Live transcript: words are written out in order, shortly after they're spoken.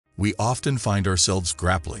We often find ourselves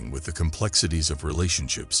grappling with the complexities of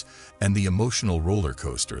relationships and the emotional roller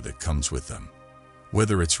coaster that comes with them.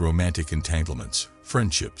 Whether it's romantic entanglements,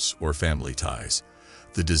 friendships, or family ties,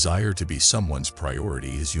 the desire to be someone's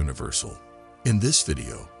priority is universal. In this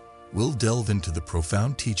video, we'll delve into the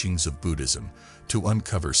profound teachings of Buddhism to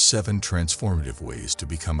uncover 7 transformative ways to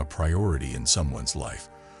become a priority in someone's life,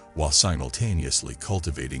 while simultaneously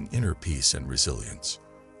cultivating inner peace and resilience.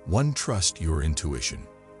 1. Trust your intuition.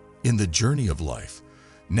 In the journey of life,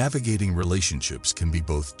 navigating relationships can be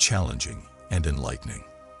both challenging and enlightening.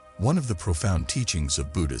 One of the profound teachings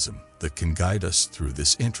of Buddhism that can guide us through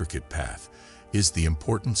this intricate path is the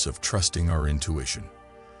importance of trusting our intuition.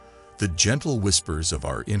 The gentle whispers of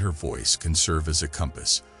our inner voice can serve as a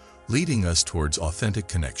compass, leading us towards authentic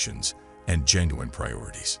connections and genuine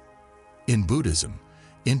priorities. In Buddhism,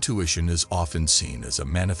 intuition is often seen as a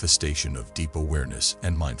manifestation of deep awareness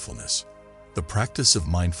and mindfulness. The practice of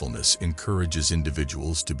mindfulness encourages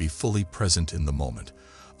individuals to be fully present in the moment,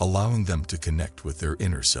 allowing them to connect with their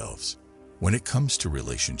inner selves. When it comes to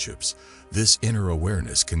relationships, this inner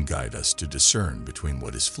awareness can guide us to discern between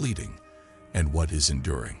what is fleeting and what is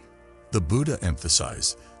enduring. The Buddha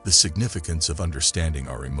emphasized the significance of understanding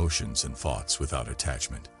our emotions and thoughts without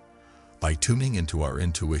attachment. By tuning into our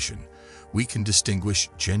intuition, we can distinguish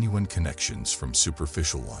genuine connections from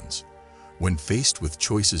superficial ones. When faced with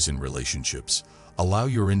choices in relationships, allow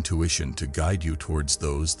your intuition to guide you towards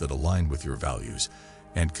those that align with your values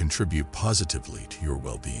and contribute positively to your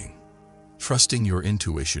well-being. Trusting your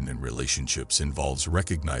intuition in relationships involves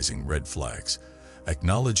recognizing red flags,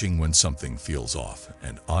 acknowledging when something feels off,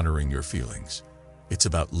 and honoring your feelings. It's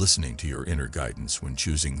about listening to your inner guidance when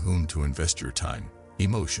choosing whom to invest your time,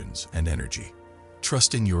 emotions, and energy.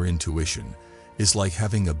 Trusting your intuition is like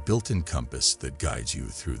having a built-in compass that guides you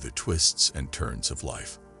through the twists and turns of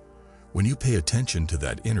life. When you pay attention to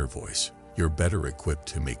that inner voice, you're better equipped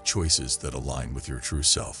to make choices that align with your true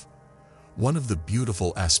self. One of the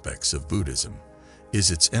beautiful aspects of Buddhism is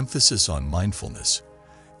its emphasis on mindfulness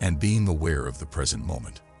and being aware of the present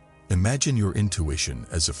moment. Imagine your intuition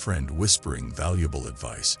as a friend whispering valuable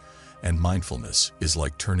advice, and mindfulness is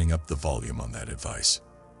like turning up the volume on that advice.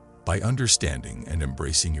 By understanding and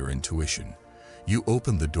embracing your intuition, you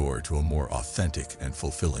open the door to a more authentic and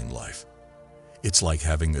fulfilling life. It's like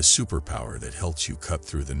having a superpower that helps you cut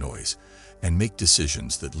through the noise and make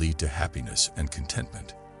decisions that lead to happiness and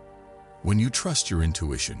contentment. When you trust your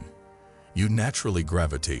intuition, you naturally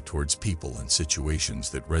gravitate towards people and situations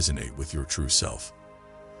that resonate with your true self.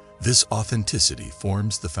 This authenticity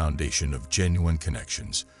forms the foundation of genuine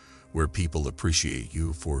connections, where people appreciate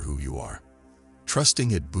you for who you are. Trusting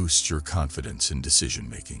it boosts your confidence in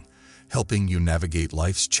decision-making, helping you navigate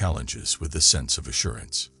life's challenges with a sense of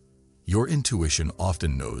assurance. Your intuition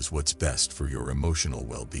often knows what's best for your emotional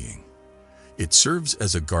well-being. It serves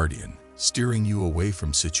as a guardian, steering you away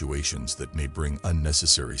from situations that may bring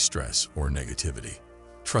unnecessary stress or negativity.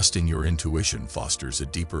 Trusting your intuition fosters a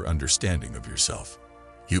deeper understanding of yourself.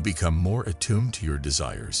 You become more attuned to your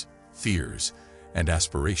desires, fears, and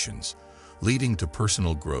aspirations, leading to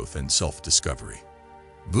personal growth and self-discovery.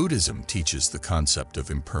 Buddhism teaches the concept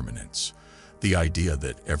of impermanence, the idea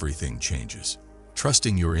that everything changes.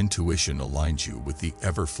 Trusting your intuition aligns you with the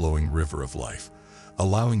ever-flowing river of life,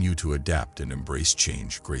 allowing you to adapt and embrace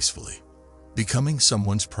change gracefully. Becoming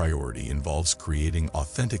someone's priority involves creating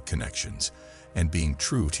authentic connections and being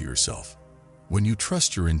true to yourself. When you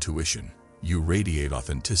trust your intuition, you radiate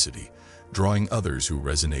authenticity, drawing others who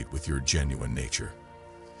resonate with your genuine nature.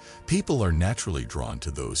 People are naturally drawn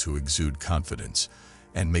to those who exude confidence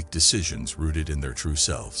and make decisions rooted in their true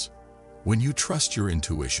selves. When you trust your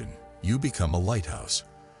intuition, you become a lighthouse,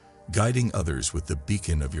 guiding others with the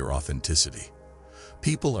beacon of your authenticity.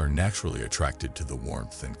 People are naturally attracted to the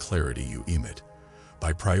warmth and clarity you emit.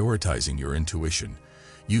 By prioritizing your intuition,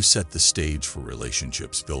 you set the stage for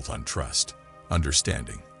relationships built on trust,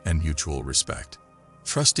 understanding, and mutual respect.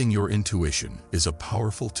 Trusting your intuition is a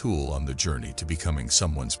powerful tool on the journey to becoming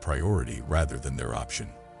someone's priority rather than their option.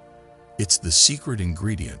 It's the secret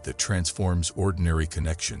ingredient that transforms ordinary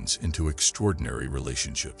connections into extraordinary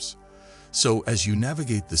relationships. So, as you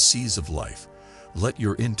navigate the seas of life, let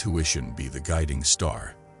your intuition be the guiding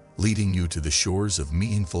star, leading you to the shores of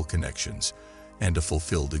meaningful connections and a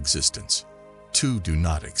fulfilled existence. 2. Do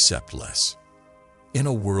not accept less. In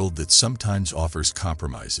a world that sometimes offers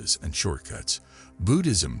compromises and shortcuts,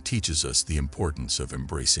 Buddhism teaches us the importance of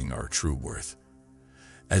embracing our true worth.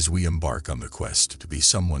 As we embark on the quest to be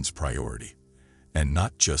someone's priority, and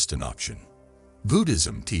not just an option,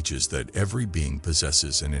 Buddhism teaches that every being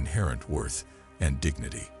possesses an inherent worth and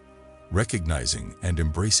dignity. Recognizing and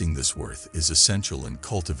embracing this worth is essential in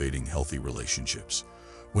cultivating healthy relationships.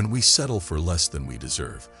 When we settle for less than we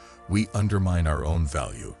deserve, we undermine our own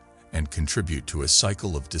value and contribute to a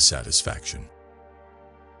cycle of dissatisfaction.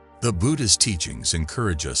 The Buddha's teachings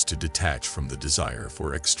encourage us to detach from the desire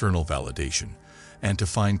for external validation and to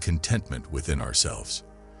find contentment within ourselves.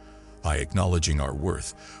 By acknowledging our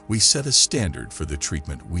worth, we set a standard for the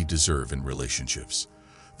treatment we deserve in relationships.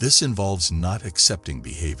 This involves not accepting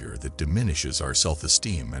behavior that diminishes our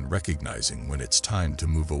self-esteem and recognizing when it's time to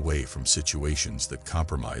move away from situations that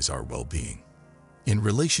compromise our well-being. In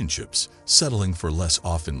relationships, settling for less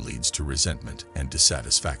often leads to resentment and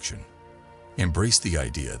dissatisfaction. Embrace the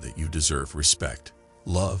idea that you deserve respect,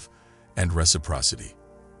 love, and reciprocity.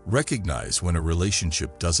 Recognize when a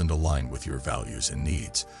relationship doesn't align with your values and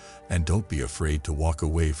needs, and don't be afraid to walk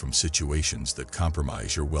away from situations that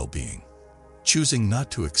compromise your well-being. Choosing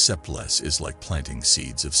not to accept less is like planting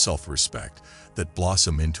seeds of self-respect that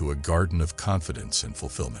blossom into a garden of confidence and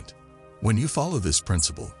fulfillment. When you follow this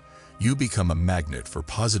principle, you become a magnet for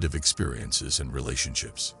positive experiences and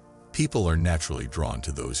relationships. People are naturally drawn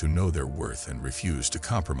to those who know their worth and refuse to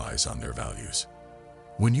compromise on their values.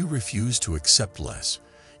 When you refuse to accept less,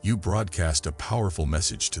 you broadcast a powerful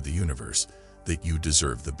message to the universe that you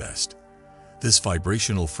deserve the best. This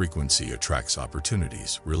vibrational frequency attracts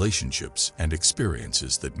opportunities, relationships, and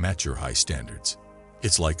experiences that match your high standards.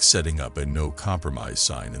 It's like setting up a no-compromise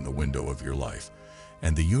sign in the window of your life,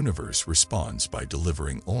 and the universe responds by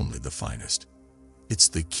delivering only the finest. It's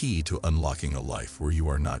the key to unlocking a life where you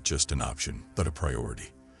are not just an option, but a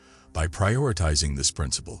priority. By prioritizing this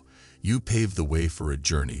principle, you pave the way for a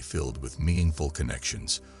journey filled with meaningful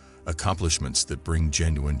connections, accomplishments that bring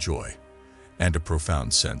genuine joy, and a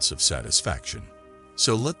profound sense of satisfaction.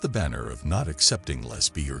 So let the banner of not accepting less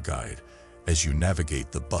be your guide as you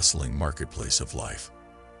navigate the bustling marketplace of life.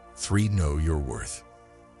 3. Know your worth.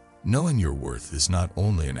 Knowing your worth is not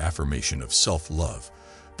only an affirmation of self-love,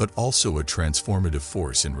 but also a transformative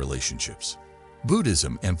force in relationships.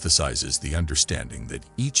 Buddhism emphasizes the understanding that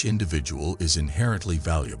each individual is inherently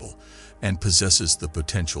valuable and possesses the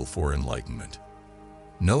potential for enlightenment.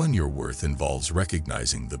 Knowing your worth involves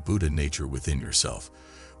recognizing the Buddha nature within yourself,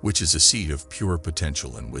 which is a seed of pure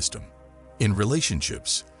potential and wisdom. In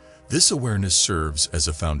relationships, this awareness serves as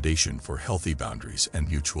a foundation for healthy boundaries and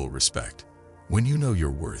mutual respect. When you know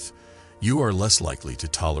your worth, you are less likely to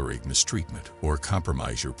tolerate mistreatment or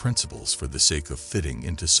compromise your principles for the sake of fitting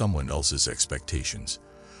into someone else's expectations.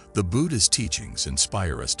 The Buddha's teachings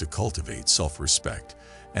inspire us to cultivate self-respect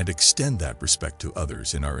and extend that respect to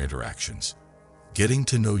others in our interactions. Getting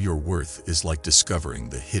to know your worth is like discovering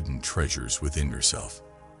the hidden treasures within yourself.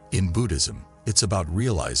 In Buddhism, it's about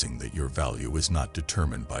realizing that your value is not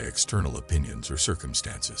determined by external opinions or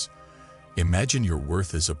circumstances. Imagine your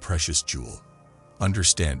worth as a precious jewel.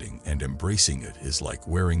 Understanding and embracing it is like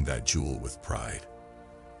wearing that jewel with pride.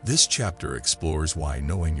 This chapter explores why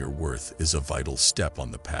knowing your worth is a vital step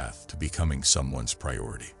on the path to becoming someone's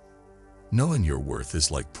priority. Knowing your worth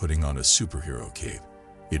is like putting on a superhero cape.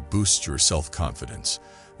 It boosts your self-confidence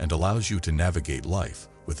and allows you to navigate life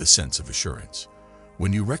with a sense of assurance.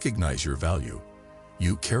 When you recognize your value,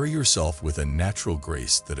 you carry yourself with a natural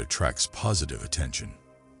grace that attracts positive attention.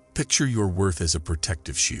 Picture your worth as a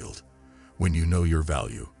protective shield. When you know your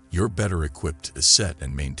value, you're better equipped to set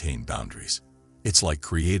and maintain boundaries. It's like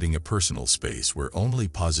creating a personal space where only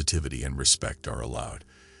positivity and respect are allowed,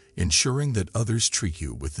 ensuring that others treat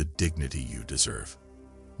you with the dignity you deserve.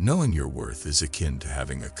 Knowing your worth is akin to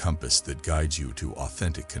having a compass that guides you to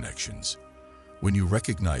authentic connections. When you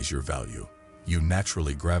recognize your value, you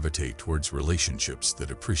naturally gravitate towards relationships that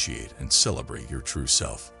appreciate and celebrate your true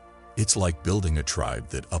self. It's like building a tribe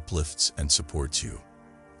that uplifts and supports you.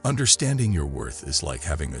 Understanding your worth is like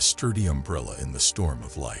having a sturdy umbrella in the storm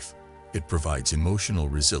of life. It provides emotional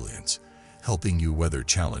resilience, helping you weather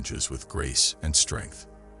challenges with grace and strength.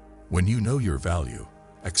 When you know your value,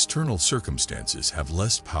 external circumstances have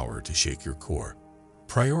less power to shake your core.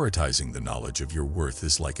 Prioritizing the knowledge of your worth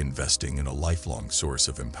is like investing in a lifelong source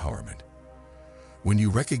of empowerment. When you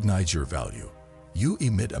recognize your value, you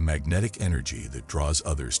emit a magnetic energy that draws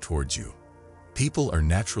others towards you. People are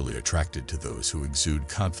naturally attracted to those who exude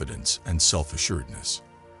confidence and self-assuredness.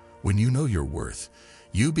 When you know your worth,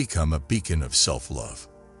 you become a beacon of self-love.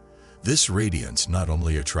 This radiance not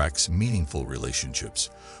only attracts meaningful relationships,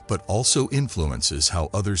 but also influences how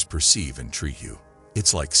others perceive and treat you.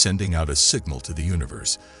 It's like sending out a signal to the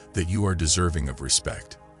universe that you are deserving of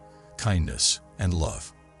respect, kindness, and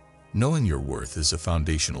love. Knowing your worth is a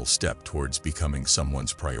foundational step towards becoming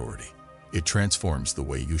someone's priority. It transforms the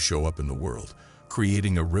way you show up in the world,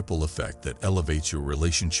 creating a ripple effect that elevates your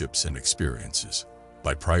relationships and experiences.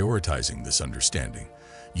 By prioritizing this understanding,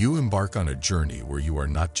 you embark on a journey where you are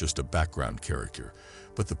not just a background character,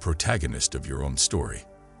 but the protagonist of your own story.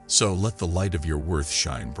 So let the light of your worth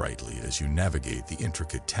shine brightly as you navigate the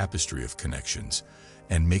intricate tapestry of connections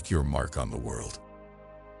and make your mark on the world.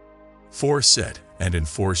 4. Set and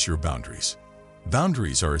enforce your boundaries.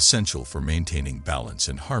 Boundaries are essential for maintaining balance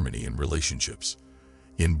and harmony in relationships.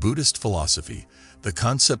 In Buddhist philosophy, the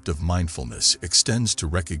concept of mindfulness extends to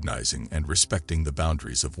recognizing and respecting the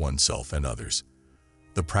boundaries of oneself and others.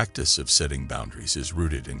 The practice of setting boundaries is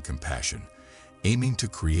rooted in compassion, aiming to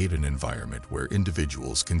create an environment where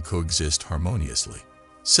individuals can coexist harmoniously.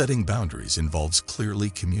 Setting boundaries involves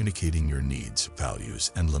clearly communicating your needs,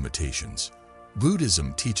 values, and limitations.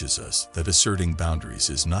 Buddhism teaches us that asserting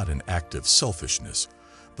boundaries is not an act of selfishness,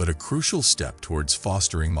 but a crucial step towards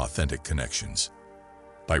fostering authentic connections.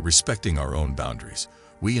 By respecting our own boundaries,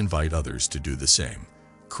 we invite others to do the same,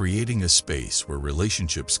 creating a space where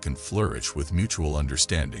relationships can flourish with mutual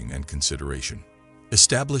understanding and consideration.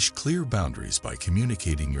 Establish clear boundaries by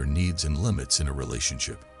communicating your needs and limits in a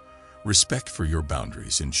relationship. Respect for your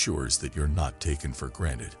boundaries ensures that you're not taken for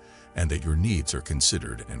granted and that your needs are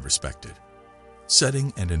considered and respected.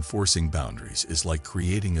 Setting and enforcing boundaries is like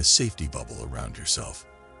creating a safety bubble around yourself.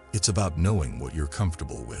 It's about knowing what you're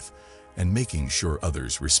comfortable with and making sure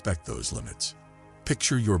others respect those limits.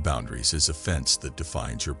 Picture your boundaries as a fence that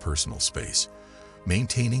defines your personal space.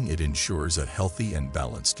 Maintaining it ensures a healthy and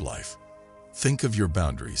balanced life. Think of your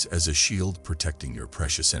boundaries as a shield protecting your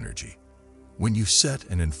precious energy. When you set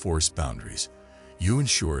and enforce boundaries, you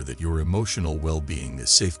ensure that your emotional well-being is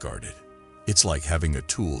safeguarded. It's like having a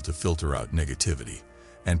tool to filter out negativity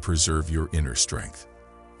and preserve your inner strength.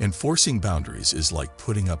 Enforcing boundaries is like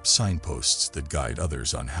putting up signposts that guide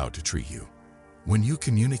others on how to treat you. When you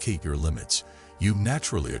communicate your limits, you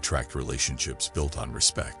naturally attract relationships built on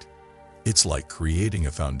respect. It's like creating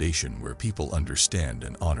a foundation where people understand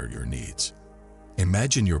and honor your needs.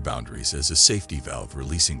 Imagine your boundaries as a safety valve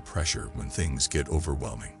releasing pressure when things get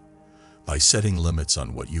overwhelming. By setting limits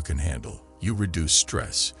on what you can handle, you reduce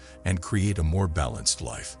stress and create a more balanced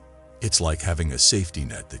life. It's like having a safety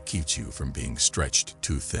net that keeps you from being stretched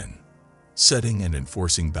too thin. Setting and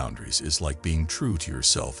enforcing boundaries is like being true to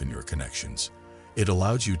yourself in your connections. It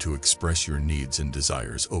allows you to express your needs and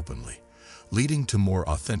desires openly, leading to more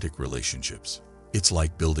authentic relationships. It's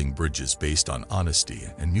like building bridges based on honesty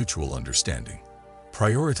and mutual understanding.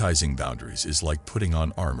 Prioritizing boundaries is like putting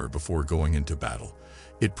on armor before going into battle.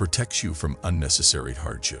 It protects you from unnecessary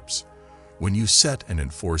hardships. When you set and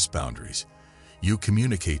enforce boundaries, you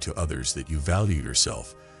communicate to others that you value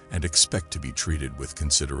yourself and expect to be treated with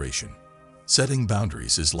consideration. Setting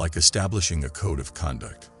boundaries is like establishing a code of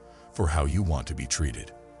conduct for how you want to be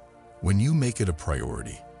treated. When you make it a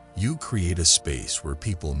priority, you create a space where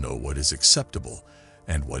people know what is acceptable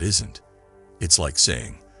and what isn't. It's like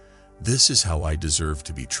saying, "This is how I deserve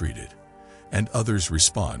to be treated," and others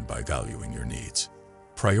respond by valuing your needs.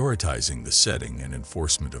 Prioritizing the setting and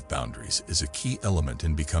enforcement of boundaries is a key element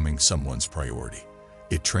in becoming someone's priority.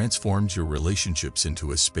 It transforms your relationships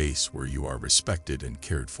into a space where you are respected and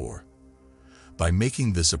cared for. By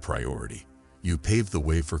making this a priority, you pave the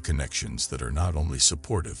way for connections that are not only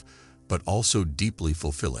supportive, but also deeply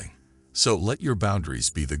fulfilling. So let your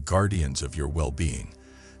boundaries be the guardians of your well-being,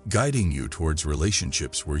 guiding you towards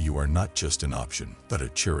relationships where you are not just an option, but a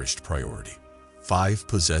cherished priority. 5.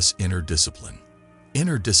 Possess inner discipline.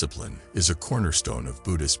 Inner discipline is a cornerstone of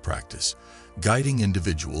Buddhist practice, guiding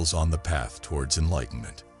individuals on the path towards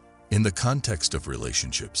enlightenment. In the context of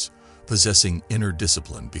relationships, possessing inner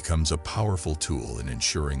discipline becomes a powerful tool in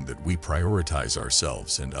ensuring that we prioritize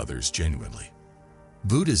ourselves and others genuinely.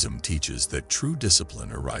 Buddhism teaches that true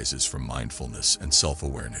discipline arises from mindfulness and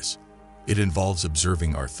self-awareness. It involves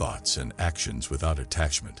observing our thoughts and actions without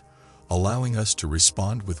attachment, allowing us to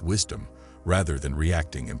respond with wisdom rather than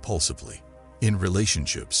reacting impulsively. In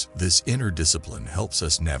relationships, this inner discipline helps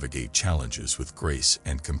us navigate challenges with grace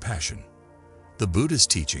and compassion. The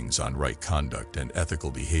Buddhist teachings on right conduct and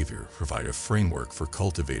ethical behavior provide a framework for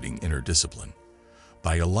cultivating inner discipline.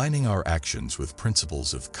 By aligning our actions with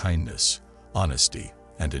principles of kindness, honesty,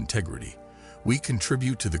 and integrity, we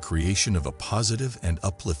contribute to the creation of a positive and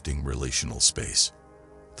uplifting relational space.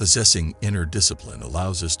 Possessing inner discipline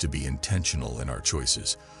allows us to be intentional in our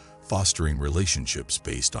choices, fostering relationships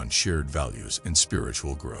based on shared values and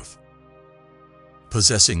spiritual growth.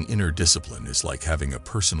 Possessing inner discipline is like having a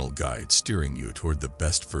personal guide steering you toward the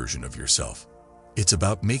best version of yourself. It's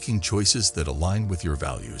about making choices that align with your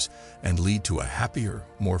values and lead to a happier,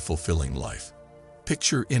 more fulfilling life.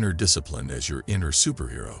 Picture inner discipline as your inner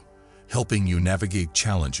superhero, helping you navigate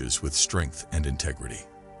challenges with strength and integrity.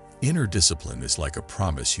 Inner discipline is like a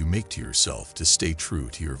promise you make to yourself to stay true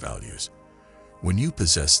to your values. When you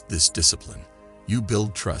possess this discipline, you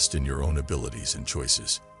build trust in your own abilities and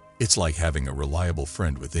choices. It's like having a reliable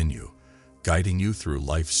friend within you, guiding you through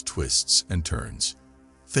life's twists and turns.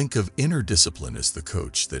 Think of inner discipline as the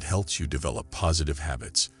coach that helps you develop positive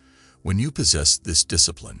habits. When you possess this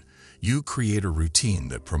discipline, you create a routine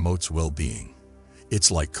that promotes well-being. It's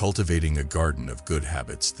like cultivating a garden of good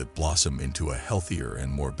habits that blossom into a healthier and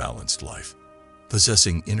more balanced life.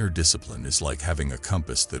 Possessing inner discipline is like having a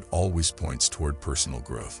compass that always points toward personal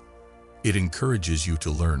growth. It encourages you to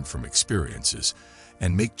learn from experiences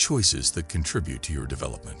and make choices that contribute to your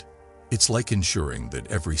development. It's like ensuring that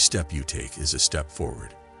every step you take is a step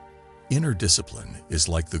forward. Inner discipline is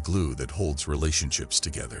like the glue that holds relationships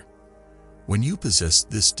together. When you possess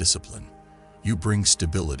this discipline, you bring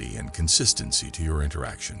stability and consistency to your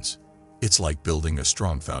interactions. It's like building a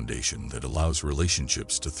strong foundation that allows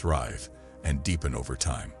relationships to thrive and deepen over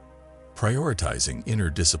time. Prioritizing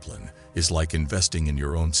inner discipline is like investing in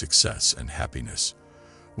your own success and happiness.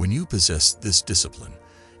 When you possess this discipline,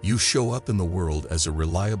 you show up in the world as a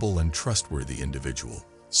reliable and trustworthy individual,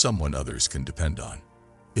 someone others can depend on.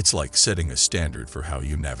 It's like setting a standard for how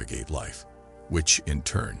you navigate life, which, in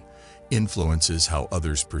turn, influences how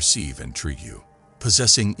others perceive and treat you.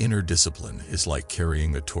 Possessing inner discipline is like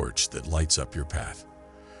carrying a torch that lights up your path.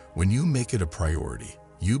 When you make it a priority,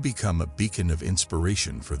 you become a beacon of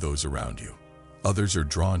inspiration for those around you. Others are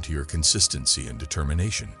drawn to your consistency and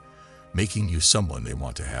determination, making you someone they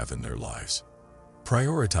want to have in their lives.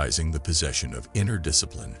 Prioritizing the possession of inner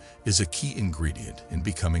discipline is a key ingredient in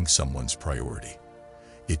becoming someone's priority.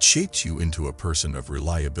 It shapes you into a person of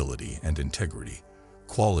reliability and integrity,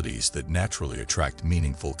 qualities that naturally attract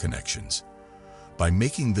meaningful connections. By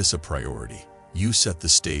making this a priority, you set the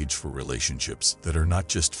stage for relationships that are not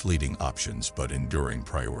just fleeting options but enduring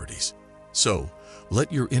priorities. So,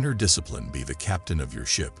 let your inner discipline be the captain of your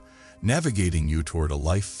ship, navigating you toward a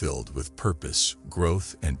life filled with purpose,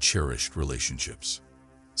 growth, and cherished relationships.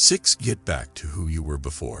 6. Get back to who you were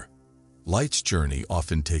before. Life's journey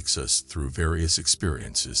often takes us through various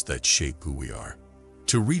experiences that shape who we are.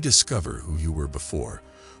 To rediscover who you were before,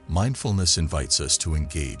 mindfulness invites us to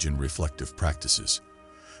engage in reflective practices.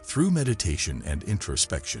 Through meditation and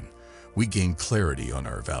introspection, we gain clarity on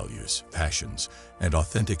our values, passions, and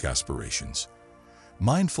authentic aspirations.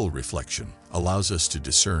 Mindful reflection allows us to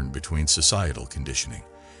discern between societal conditioning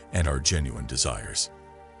and our genuine desires.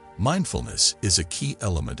 Mindfulness is a key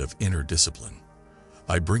element of inner discipline.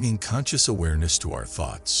 By bringing conscious awareness to our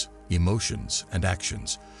thoughts, emotions, and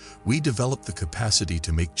actions, we develop the capacity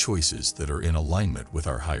to make choices that are in alignment with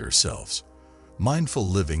our higher selves. Mindful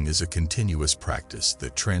living is a continuous practice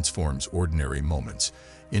that transforms ordinary moments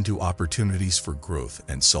into opportunities for growth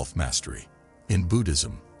and self-mastery. In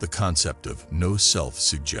Buddhism, the concept of no-self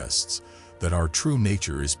suggests that our true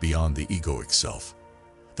nature is beyond the egoic self.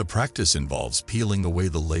 The practice involves peeling away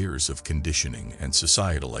the layers of conditioning and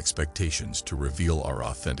societal expectations to reveal our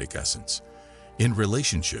authentic essence. In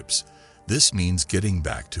relationships, this means getting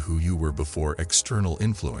back to who you were before external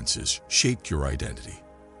influences shaped your identity.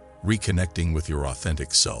 Reconnecting with your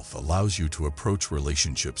authentic self allows you to approach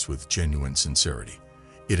relationships with genuine sincerity.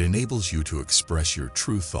 It enables you to express your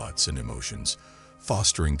true thoughts and emotions,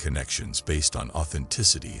 fostering connections based on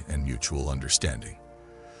authenticity and mutual understanding.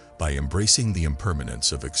 By embracing the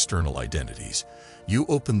impermanence of external identities, you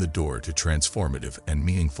open the door to transformative and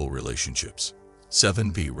meaningful relationships.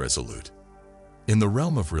 7. Be resolute. In the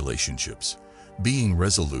realm of relationships, being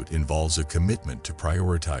resolute involves a commitment to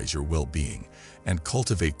prioritize your well-being and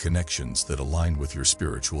cultivate connections that align with your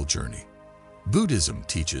spiritual journey. Buddhism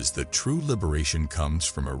teaches that true liberation comes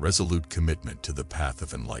from a resolute commitment to the path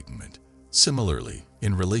of enlightenment. Similarly,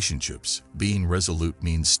 in relationships, being resolute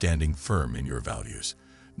means standing firm in your values,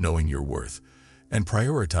 knowing your worth, and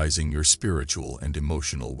prioritizing your spiritual and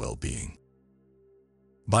emotional well-being.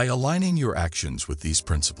 By aligning your actions with these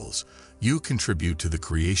principles, you contribute to the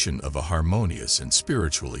creation of a harmonious and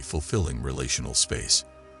spiritually fulfilling relational space.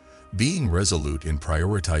 Being resolute in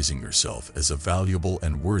prioritizing yourself as a valuable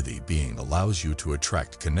and worthy being allows you to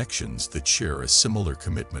attract connections that share a similar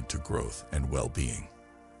commitment to growth and well-being.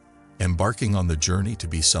 Embarking on the journey to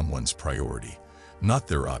be someone's priority, not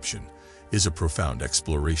their option, is a profound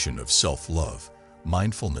exploration of self-love,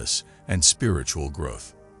 mindfulness, and spiritual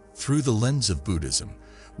growth. Through the lens of Buddhism,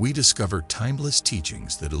 we discover timeless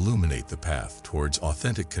teachings that illuminate the path towards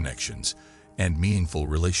authentic connections and meaningful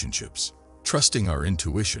relationships. Trusting our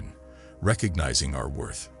intuition, recognizing our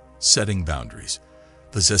worth, setting boundaries,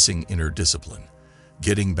 possessing inner discipline,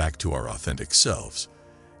 getting back to our authentic selves,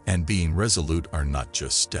 And being resolute are not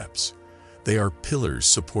just steps. They are pillars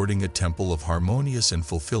supporting a temple of harmonious and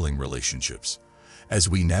fulfilling relationships. As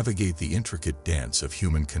we navigate the intricate dance of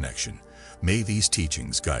human connection, may these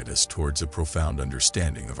teachings guide us towards a profound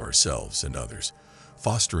understanding of ourselves and others,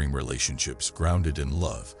 fostering relationships grounded in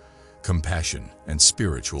love, compassion, and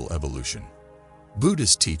spiritual evolution.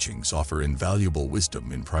 Buddhist teachings offer invaluable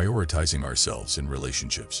wisdom in prioritizing ourselves in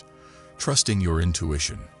relationships, trusting your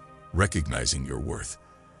intuition, recognizing your worth,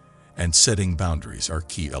 and setting boundaries are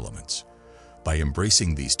key elements. By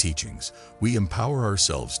embracing these teachings, we empower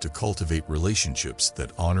ourselves to cultivate relationships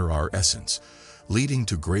that honor our essence, leading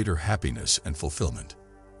to greater happiness and fulfillment.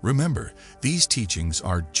 Remember, these teachings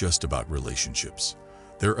aren't just about relationships.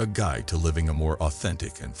 They're a guide to living a more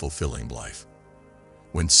authentic and fulfilling life.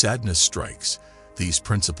 When sadness strikes, these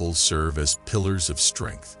principles serve as pillars of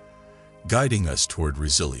strength, guiding us toward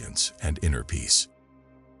resilience and inner peace.